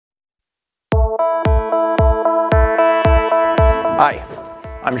Hi,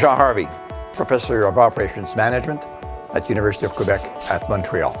 I'm Harvey, Professor of Operations Management at University of Quebec at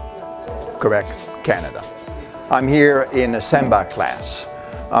Montreal, Quebec, Canada. I'm here in a CEMBA class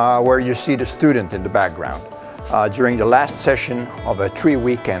where you see the student in the background during the last session of a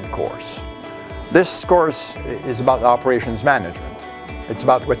 3-weekend course. This course is about operations management. It's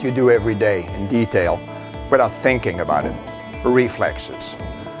about what you do every day in detail without thinking about it, reflexes.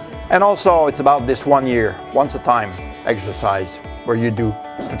 And also it's about this 1 year, once a time exercise where you do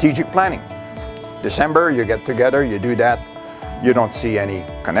strategic planning. December, you get together, you do that, you don't see any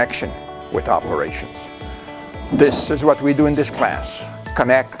connection with operations. This is what we do in this class.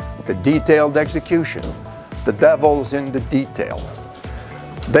 Connect the detailed execution. The devil's in the detail.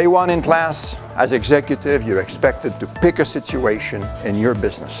 Day one in class, as executive, you're expected to pick a situation in your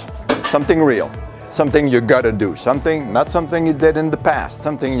business. Something real, something you gotta do, not something you did in the past,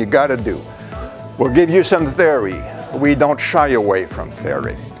 something you gotta do. We'll give you some theory. We don't shy away from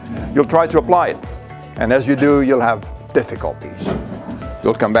theory. You'll try to apply it, and as you do, you'll have difficulties.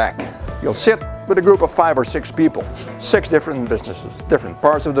 You'll come back. You'll sit with a group of 5 or 6 people, 6 different businesses, different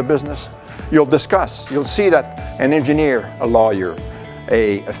parts of the business. You'll discuss. You'll see that an engineer, a lawyer,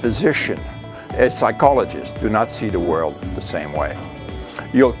 a physician, a psychologist do not see the world the same way.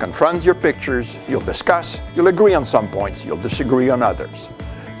 You'll confront your pictures, you'll discuss, you'll agree on some points, you'll disagree on others.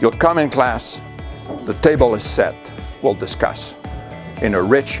 You'll come in class, the table is set, we'll discuss in a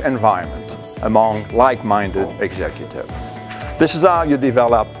rich environment among like-minded executives. This is how you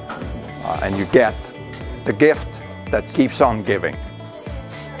develop and you get the gift that keeps on giving.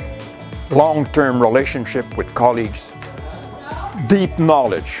 Long-term relationship with colleagues, deep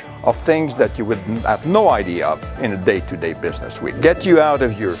knowledge of things that you would have no idea of in a day-to-day business week. Get you out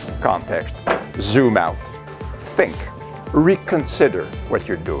of your context, zoom out, think, reconsider what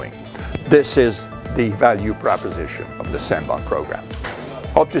you're doing. This is the value proposition of the CEMBA program.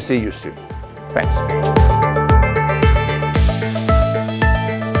 Hope to see you soon. Thanks.